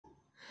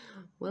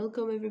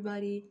Welcome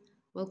everybody.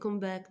 Welcome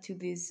back to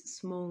this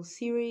small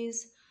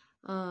series.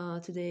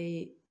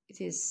 Today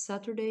it is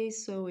Saturday,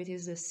 so it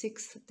is the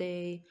 6th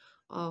day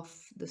of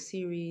the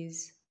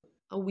series,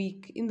 a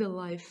week in the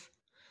life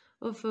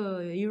of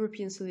a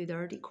European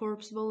Solidarity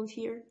Corps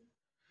volunteer.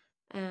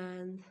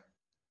 And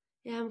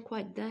yeah, I'm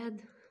quite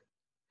dead.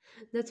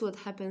 That's what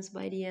happens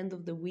by the end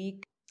of the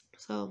week.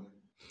 So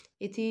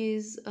it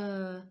is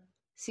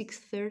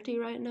 6:30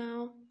 right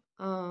now.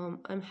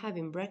 I'm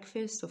having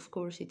breakfast. Of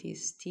course, it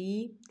is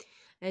tea,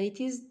 and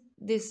it is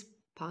this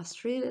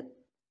pastry that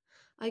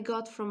I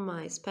got from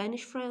my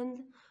Spanish friend.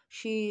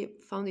 She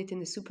found it in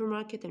the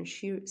supermarket, and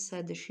she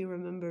said that she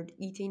remembered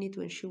eating it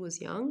when she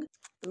was young.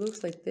 It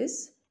looks like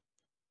this.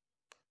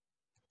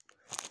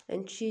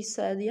 And she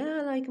said,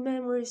 yeah, like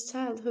memories,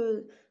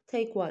 childhood,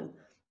 take one.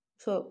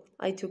 So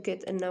I took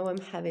it, and now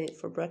I'm having it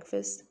for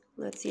breakfast.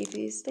 Let's see if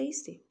it is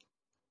tasty.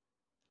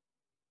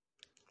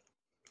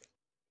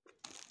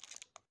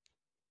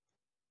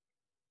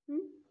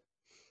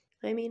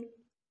 I mean,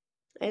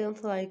 I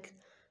don't like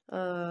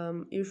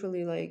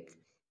usually like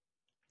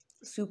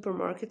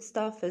supermarket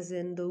stuff, as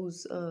in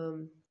those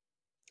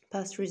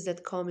pastries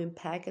that come in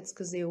packets,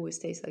 because they always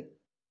taste like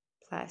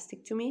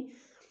plastic to me.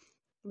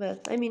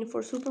 But I mean,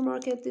 for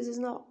supermarket, this is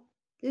not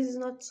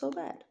so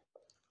bad.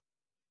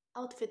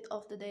 Outfit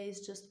of the day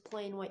is just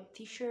plain white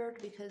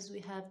t-shirt, because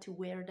we have to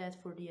wear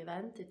that for the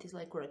event. It is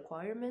like a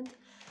requirement.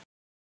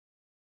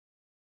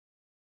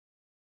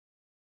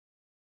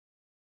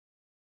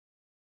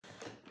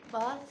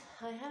 But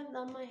I have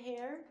done my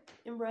hair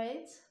in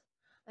braids,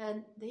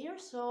 and they are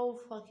so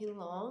fucking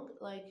long.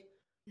 Like,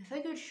 if I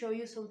could show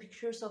you some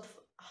pictures of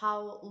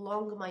how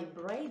long my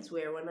braids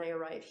were when I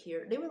arrived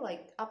here, they were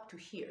like up to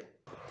here.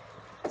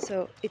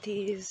 So it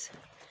is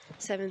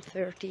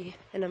 7:30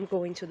 and I'm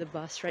going to the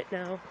bus right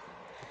now.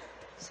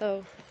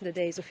 So the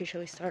day is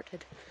officially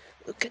started.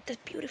 Look at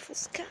that beautiful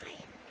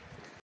sky.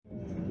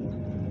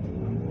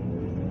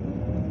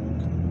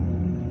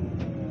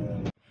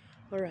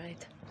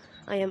 Alright,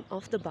 I am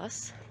off the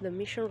bus. The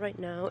mission right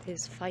now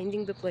is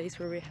finding the place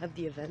where we have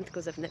the event,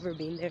 because I've never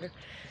been there.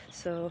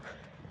 So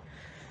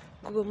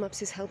Google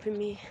Maps is helping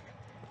me,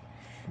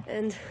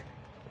 and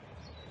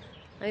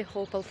I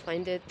hope I'll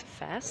find it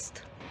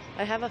fast.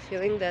 I have a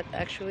feeling that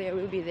actually I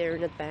will be there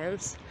in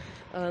advance,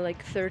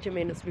 like 30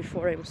 minutes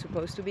before I was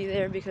supposed to be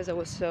there, because I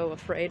was so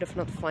afraid of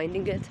not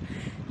finding it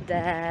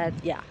that,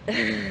 yeah,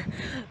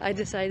 I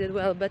decided,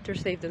 well, better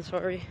safe than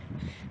sorry.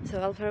 So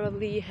I'll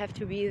probably have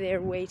to be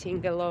there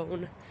waiting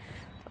alone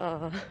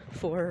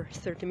for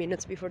 30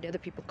 minutes before the other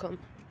people come.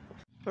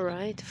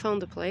 Alright,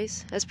 found the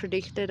place. As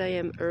predicted, I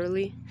am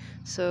early,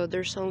 so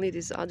there's only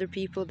these other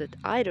people that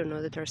I don't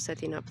know that are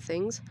setting up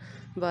things,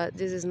 but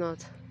this is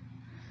not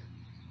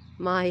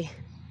my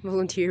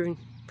volunteering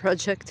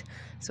project,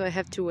 so I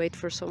have to wait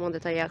for someone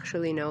that I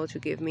actually know to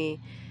give me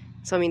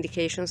some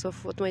indications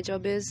of what my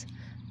job is.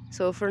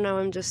 So for now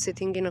I'm just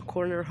sitting in a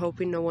corner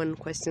hoping no one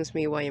questions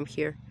me why I'm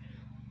here.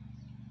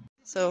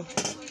 So,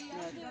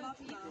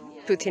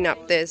 putting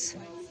up this,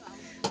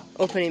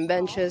 opening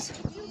benches,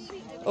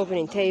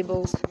 opening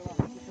tables,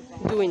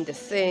 doing the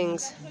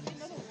things.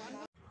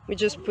 We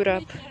just put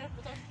up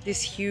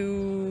this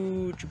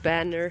huge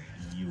banner.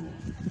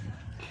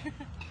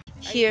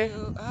 Here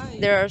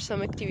there are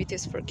some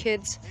activities for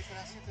kids,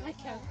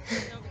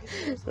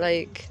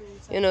 like,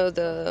 you know,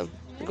 the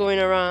going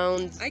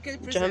around,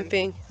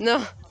 jumping.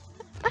 No.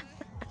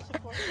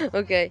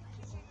 Okay,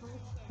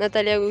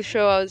 Natalia will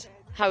show us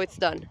how it's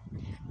done.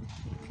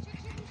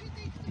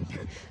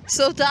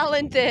 So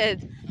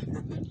talented!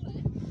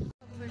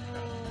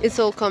 It's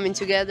all coming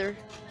together.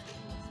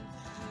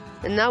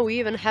 And now we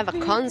even have a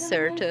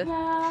concert.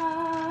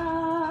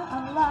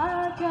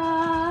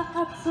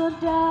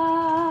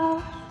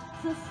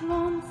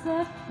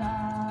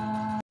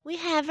 We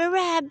have a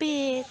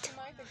rabbit.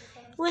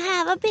 We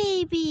have a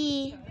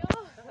baby.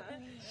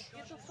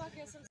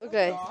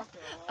 Okay.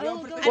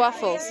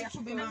 Waffles.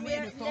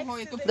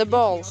 The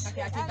balls.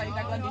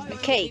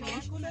 Cake.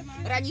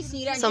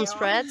 Some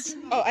spreads.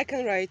 Oh, I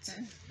can write.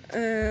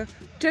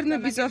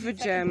 Czernobizowy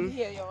dżem.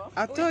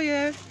 A to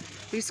jest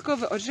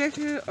liskowe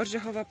orzechy,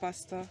 orzechowa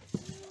pasta.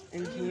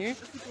 And here,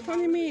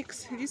 funny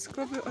mix,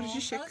 liskowy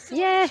orzeszek.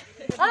 Yeah!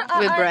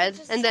 With bread.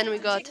 And then we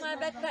got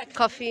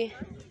coffee,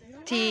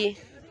 tea.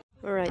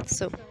 Alright,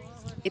 so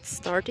it's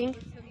starting.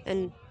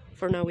 And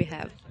for now we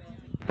have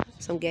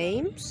some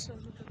games.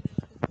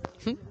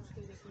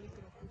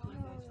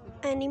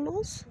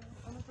 Animals.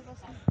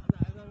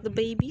 The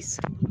babies.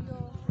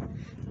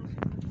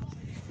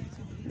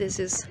 This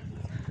is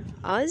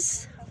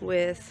us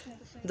with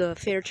the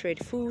fair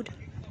trade food.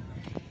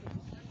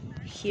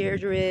 Here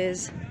there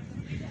is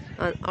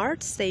an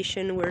art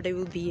station where they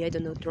will be, I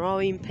don't know,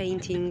 drawing,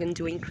 painting and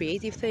doing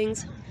creative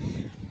things.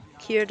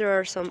 Here there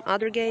are some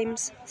other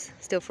games,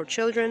 still for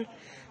children.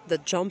 The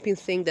jumping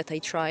thing that I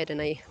tried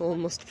and I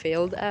almost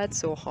failed at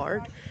so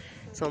hard.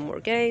 Some more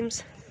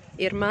games.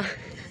 Irma.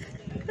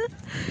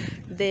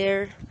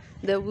 There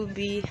will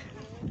be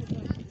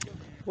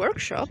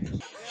workshop.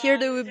 Here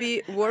there will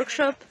be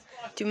workshop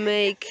to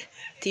make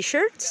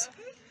t-shirts.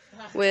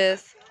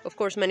 with, of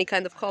course, many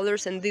kind of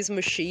colors, and this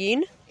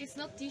machine. It's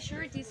not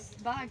t-shirt, it's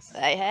bags.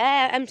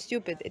 I'm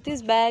stupid. It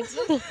is bags.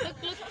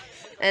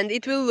 And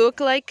it will look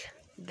like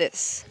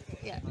this.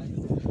 Yeah.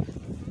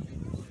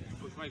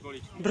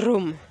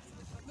 Broom.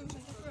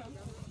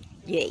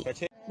 Yay.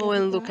 Oh,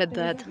 and look at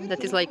that.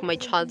 That is like my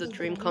childhood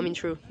dream coming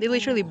true. They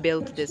literally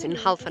built this in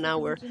half an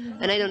hour.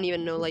 And I don't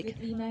even know, like,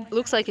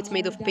 looks like it's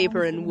made of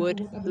paper and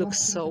wood. Looks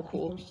so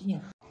cool.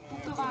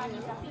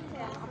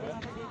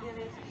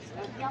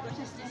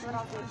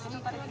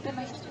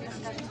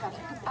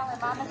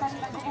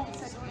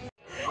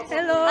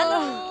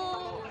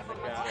 Hello.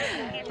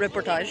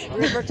 Reportage.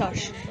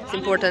 Reportage. It's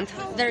important.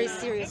 Very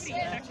serious.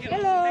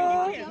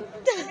 Hello.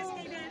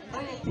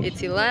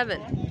 It's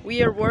 11.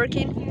 We are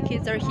working.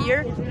 Kids are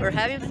here. We're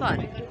having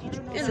fun.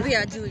 And we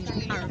are doing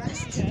our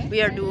best.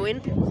 We are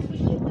doing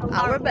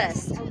our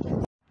best.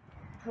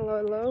 Hello,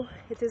 hello.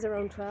 It is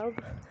around 12.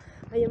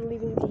 I am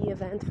leaving the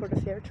event for the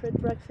fair trade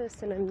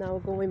breakfast, and I'm now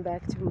going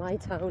back to my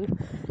town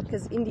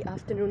because in the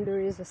afternoon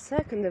there is a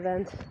second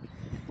event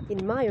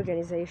in my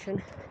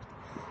organization.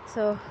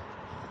 So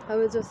I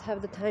will just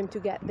have the time to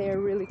get there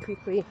really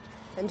quickly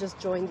and just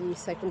join the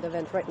second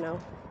event right now.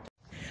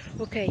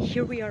 Okay,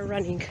 here we are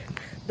running.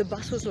 The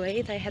bus was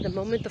late. I had a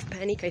moment of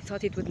panic. I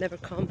thought it would never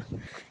come.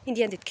 In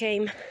the end it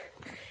came.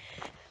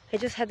 I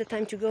just had the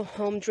time to go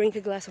home, drink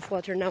a glass of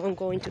water. Now I'm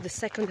going to the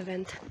second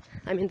event.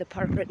 I'm in the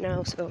park right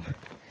now, so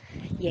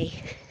yay.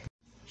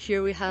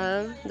 Here we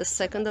have the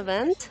second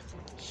event.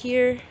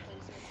 Here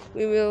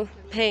we will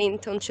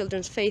paint on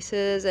children's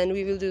faces and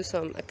we will do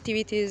some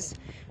activities,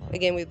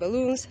 again with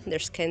balloons.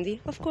 There's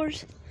candy, of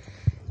course.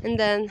 And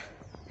then,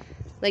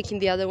 like in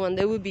the other one,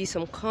 there will be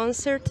some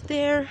concert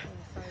there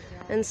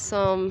and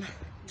some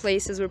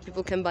places where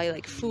people can buy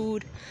like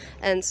food,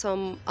 and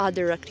some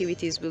other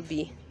activities will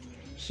be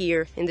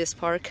here in this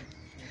park.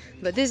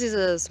 But this is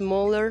a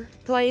smaller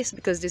place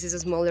because this is a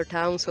smaller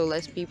town, so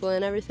less people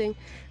and everything,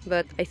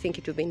 but I think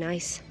it will be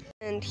nice.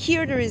 And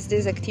here there is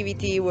this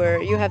activity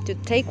where you have to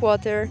take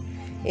water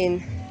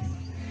in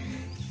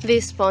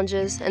these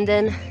sponges and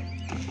then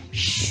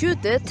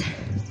shoot it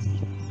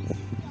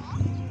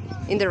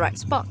in the right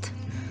spot.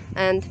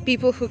 And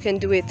people who can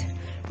do it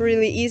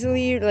really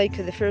easily, like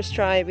the first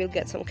try, will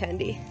get some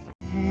candy.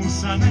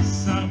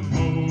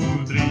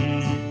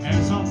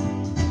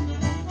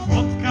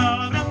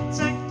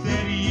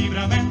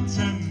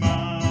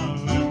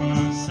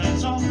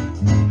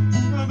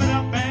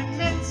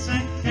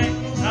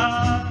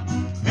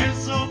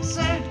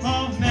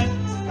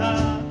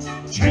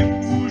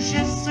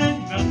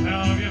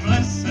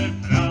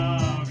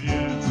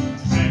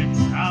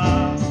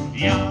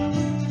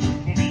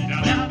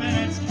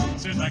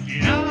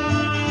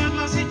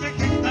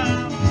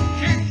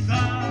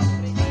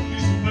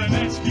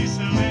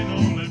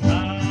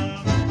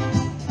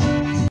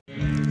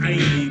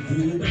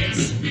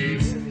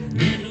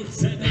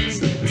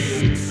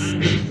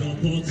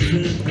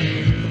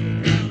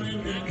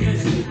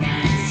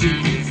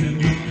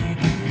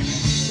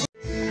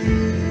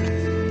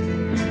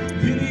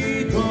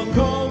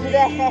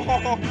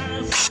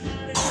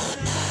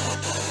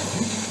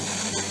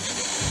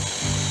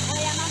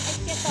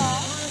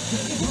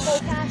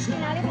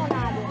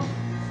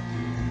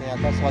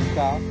 Nějaká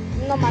sladká?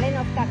 No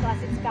malinovka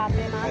klasická,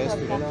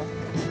 primátorka.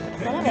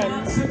 To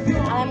nevím,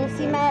 ale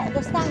musíme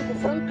do stánku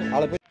frontu.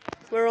 Ale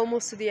We're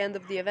almost to the end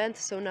of the event,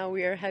 so now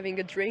we are having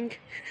a drink.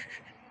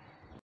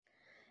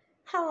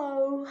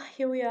 Hello,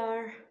 here we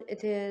are.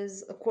 It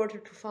is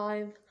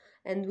 4:45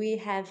 and we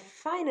have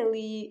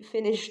finally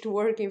finished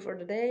working for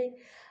the day.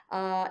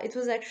 It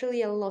was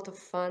actually a lot of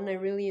fun. I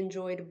really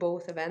enjoyed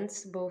both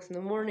events, both in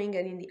the morning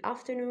and in the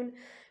afternoon.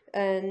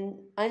 And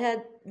I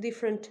had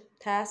different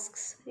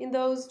tasks in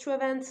those two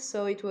events,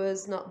 so it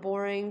was not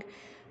boring.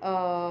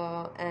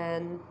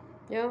 And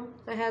yeah,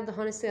 I had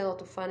honestly a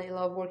lot of fun. I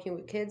love working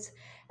with kids,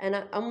 and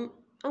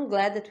I'm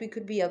glad that we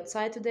could be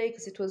outside today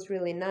because it was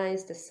really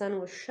nice. The sun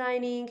was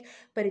shining,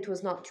 but it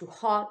was not too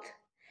hot,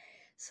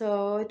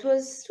 so it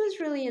was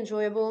really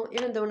enjoyable.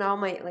 Even though now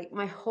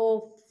my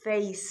whole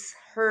face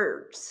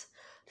hurts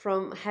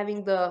from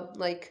having the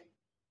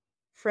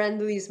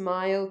friendly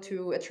smile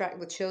to attract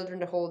the children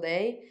the whole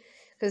day.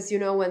 Because you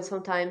know, when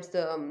sometimes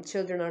the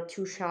children are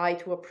too shy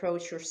to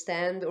approach your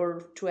stand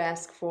or to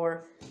ask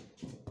for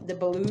the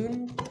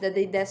balloon that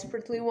they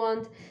desperately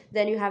want,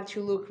 then you have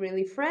to look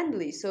really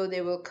friendly so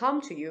they will come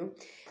to you.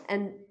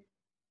 And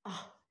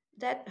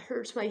that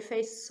hurts my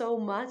face so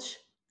much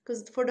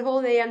because for the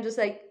whole day I'm just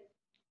like,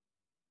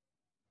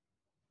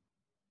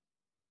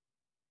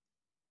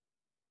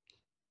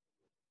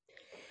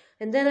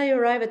 and then I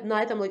arrive at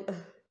night, I'm like, ugh.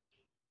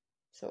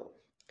 So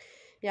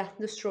yeah,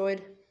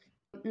 destroyed.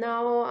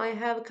 Now I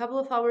have a couple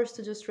of hours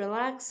to just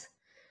relax.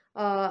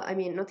 I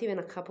mean, not even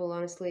a couple,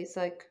 honestly. It's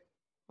like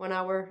 1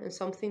 hour and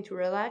something to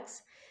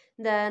relax.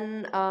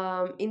 Then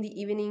in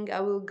the evening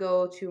I will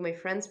go to my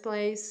friend's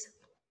place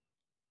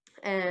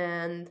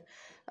and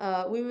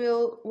we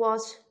will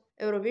watch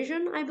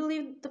Eurovision, I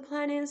believe the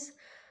plan is.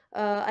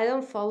 I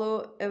don't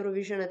follow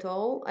Eurovision at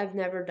all. I've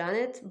never done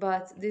it,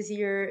 but this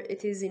year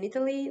it is in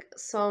Italy.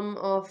 Some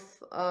of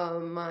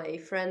my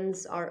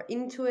friends are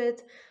into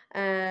it,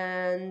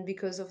 and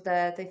because of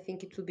that, I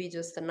think it will be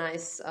just a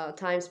nice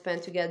time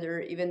spent together,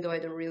 even though I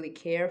don't really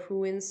care who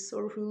wins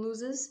or who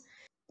loses.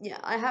 Yeah,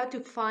 I have to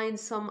find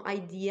some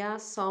idea,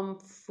 some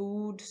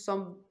food,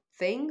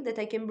 something that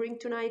I can bring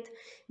tonight,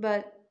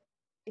 but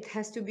it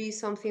has to be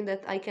something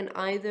that I can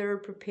either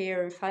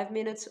prepare in 5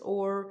 minutes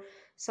or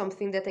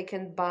something that I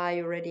can buy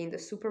already in the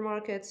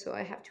supermarket. So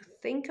I have to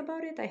think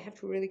about it. I have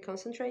to really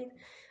concentrate.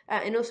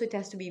 And also it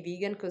has to be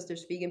vegan because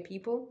there's vegan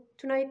people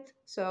tonight.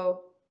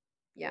 So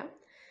yeah.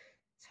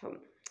 So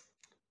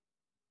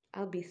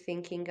I'll be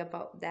thinking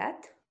about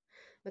that.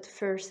 But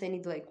first I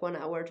need like 1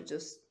 hour to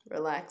just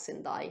relax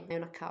and die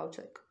on a couch.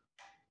 Like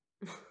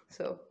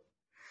so.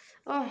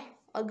 Oh,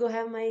 I'll go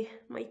have my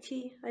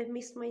tea. I've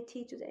missed my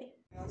tea today.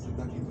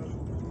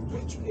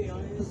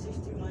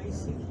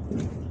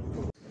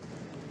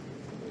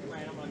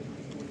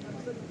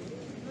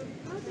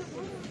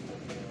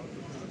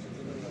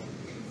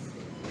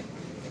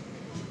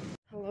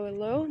 Hello,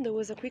 hello. There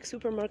was a quick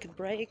supermarket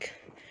break.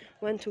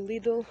 Went to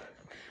Lidl.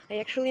 I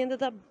actually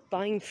ended up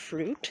buying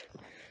fruit,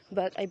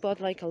 but I bought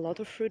like a lot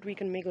of fruit. We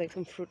can make like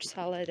some fruit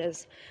salad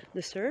as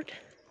dessert.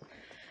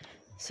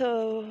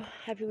 So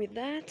happy with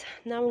that.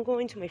 Now I'm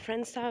going to my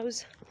friend's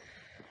house.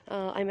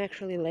 I'm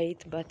actually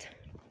late, but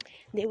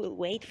they will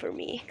wait for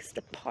me because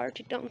the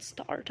party don't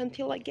start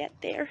until I get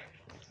there.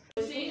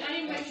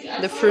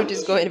 The fruit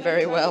is going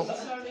very well.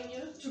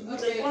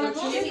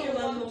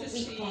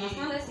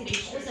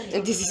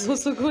 And this is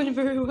also going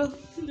very well.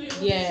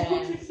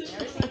 Yeah.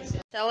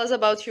 Tell us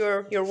about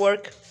your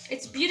work.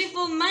 It's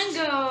beautiful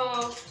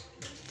mango.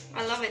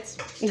 I love it.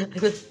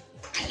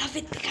 I love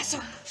it, Picasso.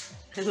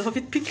 I love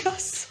it,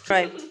 Picasso.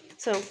 Right.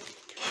 So,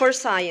 for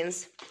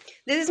science,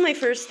 this is my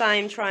first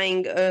time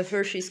trying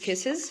Hershey's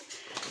Kisses.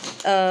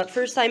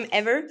 First time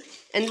ever.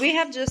 And we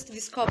have just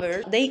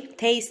discovered they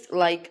taste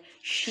like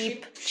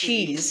sheep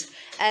cheese.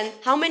 And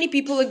how many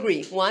people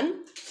agree?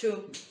 1,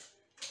 2,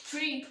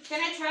 3.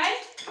 Can I try?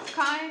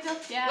 Kind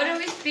of, yeah. What are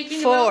we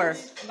speaking 4.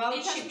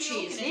 about sheep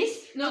cheese.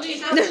 This? No, it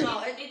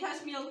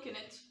has milk in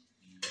it.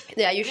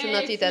 Yeah, you should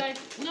not eat that.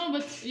 No,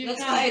 but you That's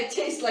can. why it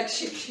tastes like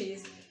sheep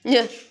cheese.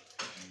 Yeah.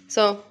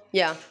 So,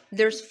 yeah,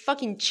 there's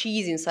fucking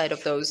cheese inside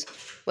of those.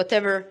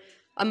 Whatever.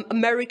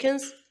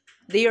 Americans,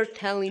 they are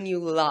telling you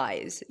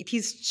lies. It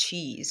is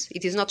cheese.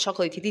 It is not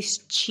chocolate. It is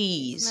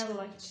cheese. Smell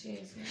like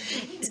cheese.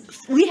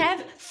 We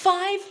have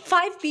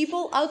five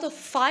people out of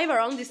 5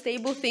 around this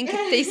table think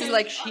it tastes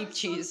like sheep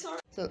cheese.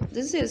 So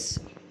this is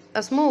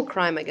a small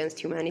crime against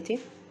humanity.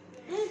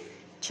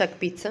 Check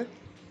pizza.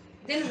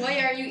 Then why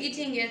are you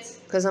eating it?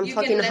 Because I'm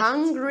fucking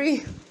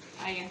hungry.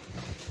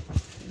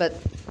 But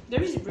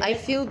There is bread. I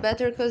feel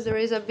better because there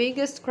is a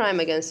biggest crime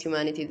against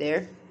humanity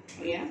there.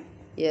 Yeah?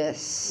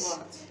 Yes.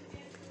 What?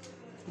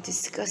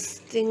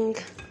 Disgusting.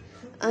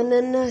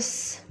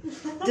 Ananas.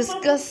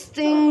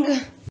 Disgusting.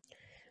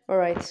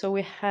 Alright, so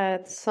we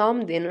had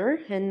some dinner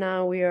and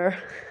now we are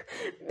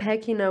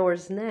packing our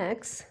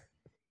snacks.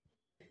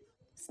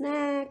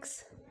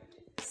 Snacks.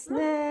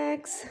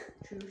 Snacks.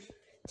 Cheers.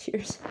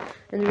 Cheers.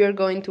 And we are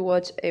going to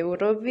watch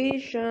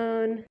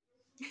Eurovision.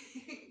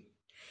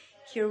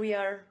 Here we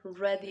are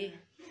ready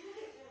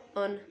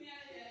on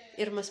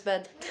Irma's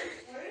bed.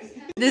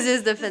 This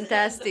is the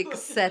fantastic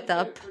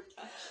setup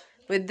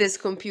with this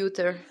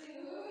computer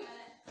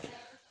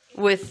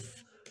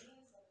with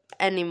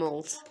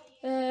animals.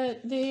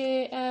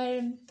 They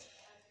are...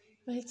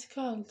 What's it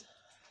called?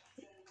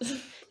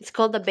 It's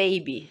called a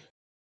baby.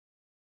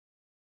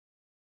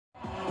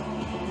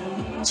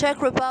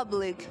 Czech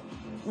Republic,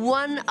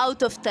 1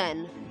 out of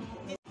 10.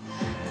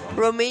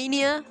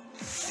 Romania,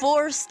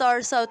 4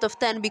 stars out of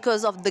 10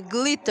 because of the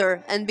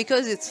glitter and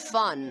because it's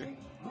fun.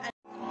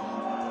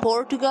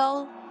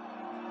 Portugal,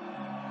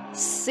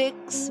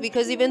 6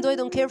 because even though I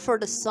don't care for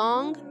the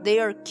song, they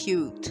are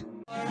cute.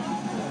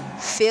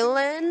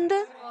 Finland,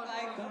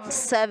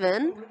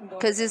 7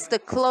 because it's the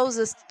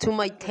closest to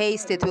my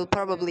taste it will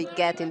probably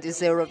get in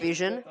this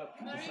Eurovision.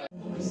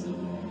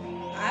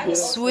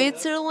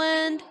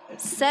 Switzerland,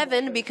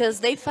 7 because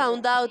they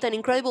found out an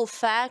incredible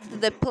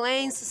fact that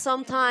planes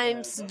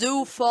sometimes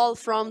do fall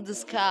from the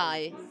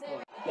sky.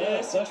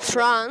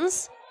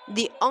 France,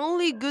 the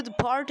only good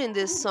part in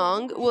this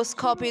song was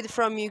copied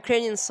from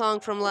Ukrainian song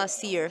from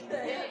last year.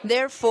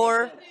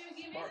 Therefore,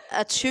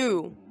 a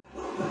 2.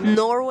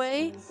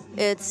 Norway,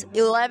 it's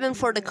 11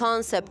 for the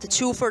concept,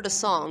 2 for the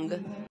song.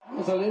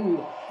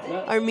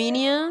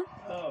 Armenia,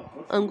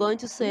 I'm going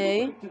to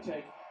say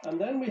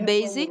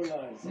basic,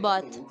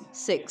 but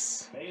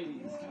 6.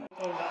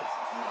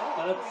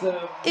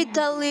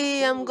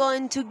 Italy, I'm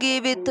going to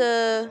give it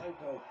a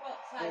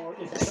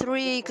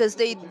 3 because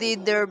they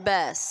did their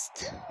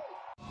best.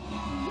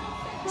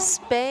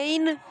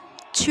 Spain,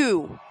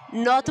 2,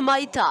 not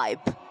my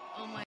type.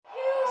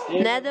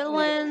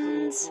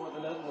 Netherlands,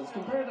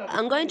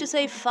 I'm going to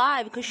say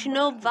 5 because she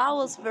knows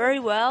vowels very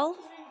well,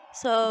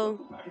 so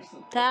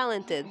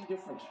talented.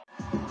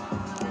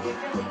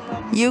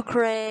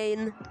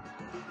 Ukraine,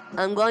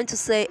 I'm going to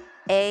say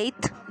 8,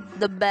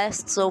 the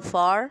best so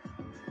far.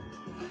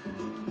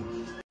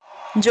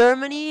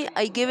 Germany,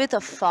 I give it a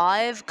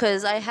 5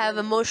 because I have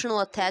emotional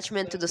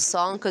attachment to the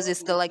song because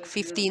it's the like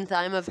 15th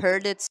time I've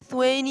heard it.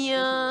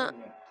 Lithuania,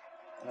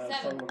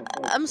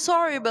 I'm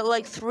sorry, but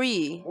like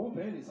 3.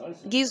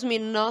 Gives me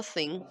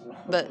nothing,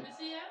 but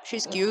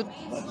she's cute.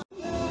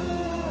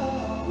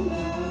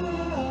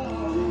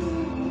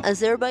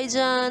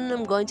 Azerbaijan,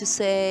 I'm going to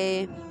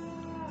say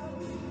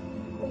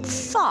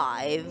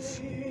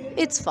 5.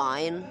 It's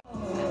fine.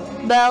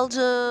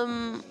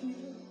 Belgium,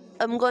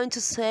 I'm going to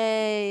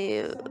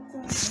say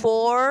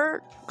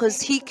 4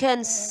 because he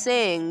can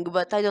sing,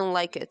 but I don't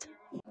like it.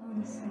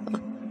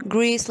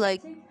 Greece,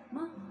 like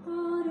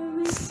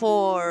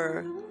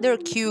 4. They're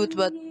cute,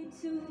 but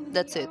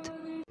that's it.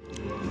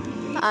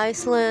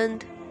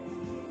 Iceland,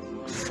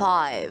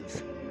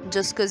 5,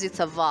 just because it's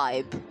a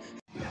vibe.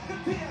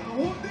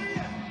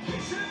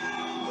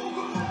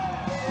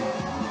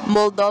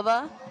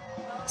 Moldova,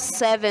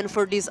 7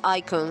 for these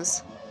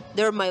icons.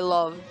 They're my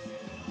love.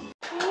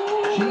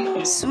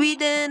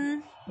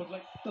 Sweden,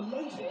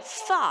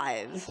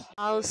 5.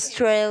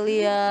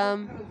 Australia,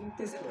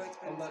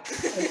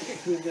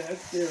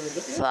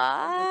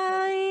 5.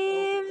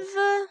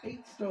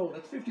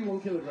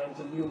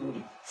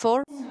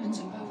 4.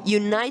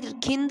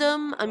 United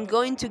Kingdom, I'm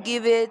going to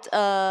give it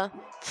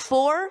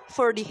 4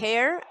 for the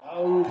hair.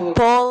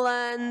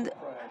 Poland,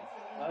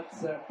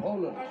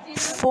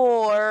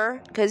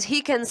 4, because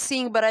he can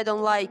sing, but I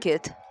don't like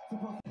it.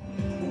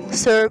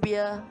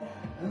 Serbia,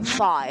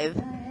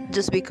 5,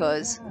 just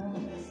because.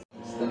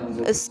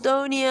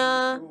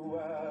 Estonia,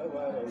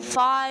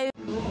 5.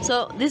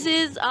 So this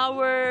is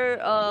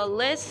our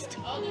list.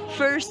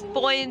 First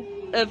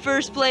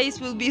place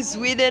will be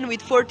Sweden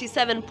with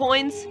 47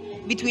 points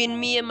between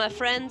me and my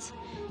friends.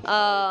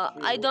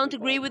 I don't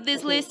agree with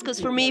this list because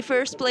for me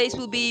first place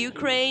will be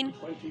Ukraine.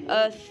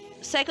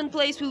 Second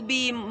place will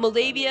be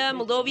Moldavia.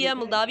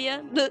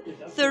 The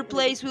third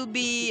place will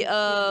be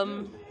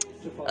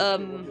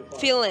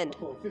Finland.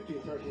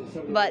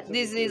 But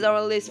this is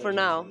our list for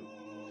now.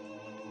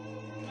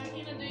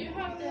 Martina, do you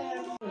have the...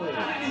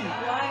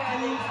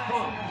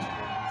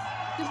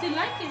 Because they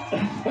like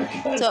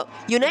it. So,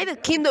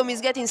 United Kingdom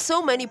is getting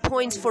so many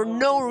points for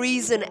no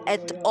reason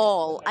at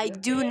all. I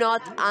do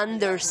not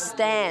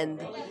understand.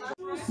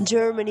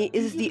 Germany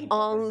is the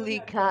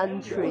only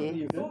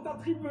country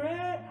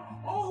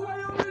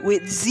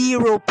with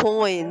 0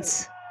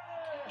 points.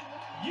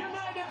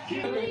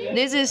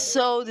 This is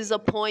so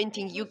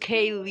disappointing. UK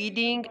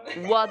leading.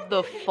 What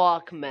the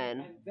fuck,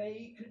 man?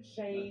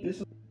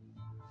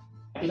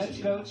 Let's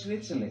go to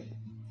Italy.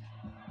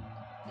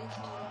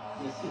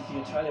 This is the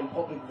Italian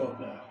public vote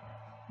now.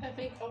 I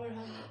think over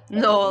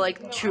 100. No,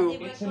 like 2.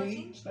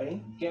 Italy,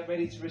 Spain, get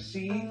ready to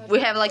receive. We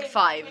have like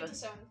 5.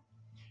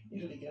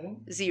 Italy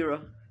getting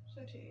 0.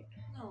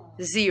 No.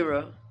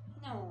 0.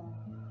 No.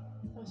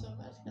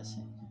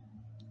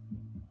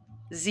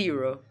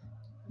 0.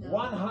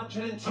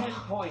 110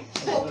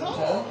 points. 110,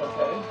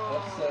 okay,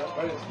 that's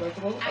very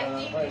respectable. I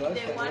think very nice.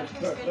 the one who's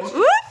going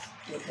Whoop!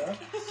 Good that.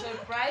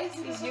 surprise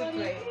is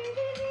Ukraine.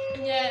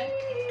 Yeah.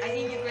 I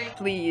think Ukraine.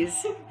 Please.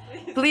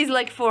 Please,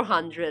 like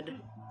 400.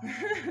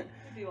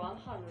 Be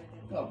 100.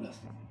 God bless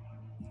them.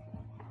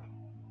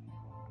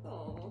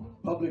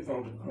 Public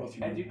vote across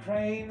Europe. And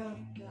Ukraine,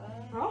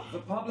 the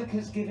public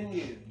has given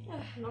you.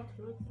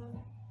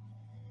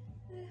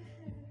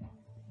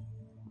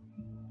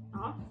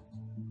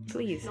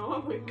 Please.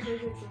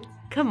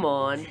 Come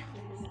on.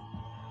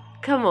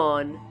 Come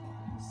on.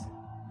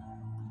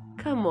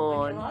 Come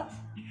on.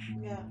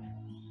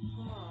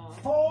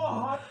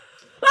 400.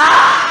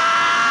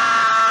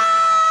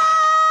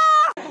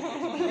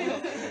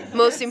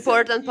 Most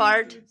important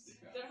part.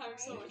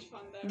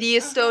 The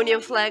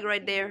Estonian flag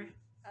right there.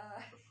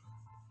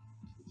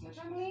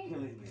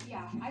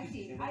 Yeah, I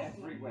see.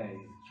 Every way,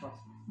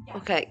 trust me.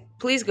 Okay,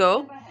 please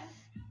go.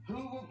 Who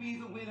will be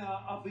the winner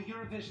of the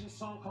Eurovision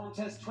Song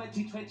Contest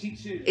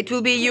 2022? It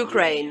will be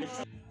Ukraine.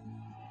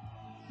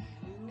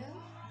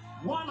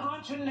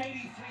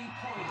 183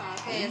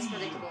 points. Okay, it's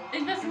predictable.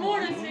 It was more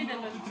than Sweden.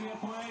 But...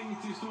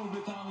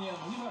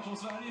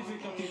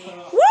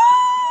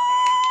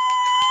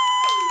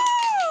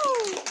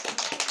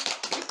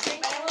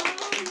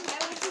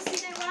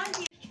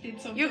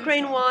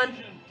 Ukraine won.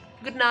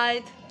 Good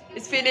night.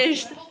 It's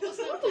finished.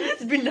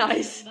 It's been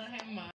nice.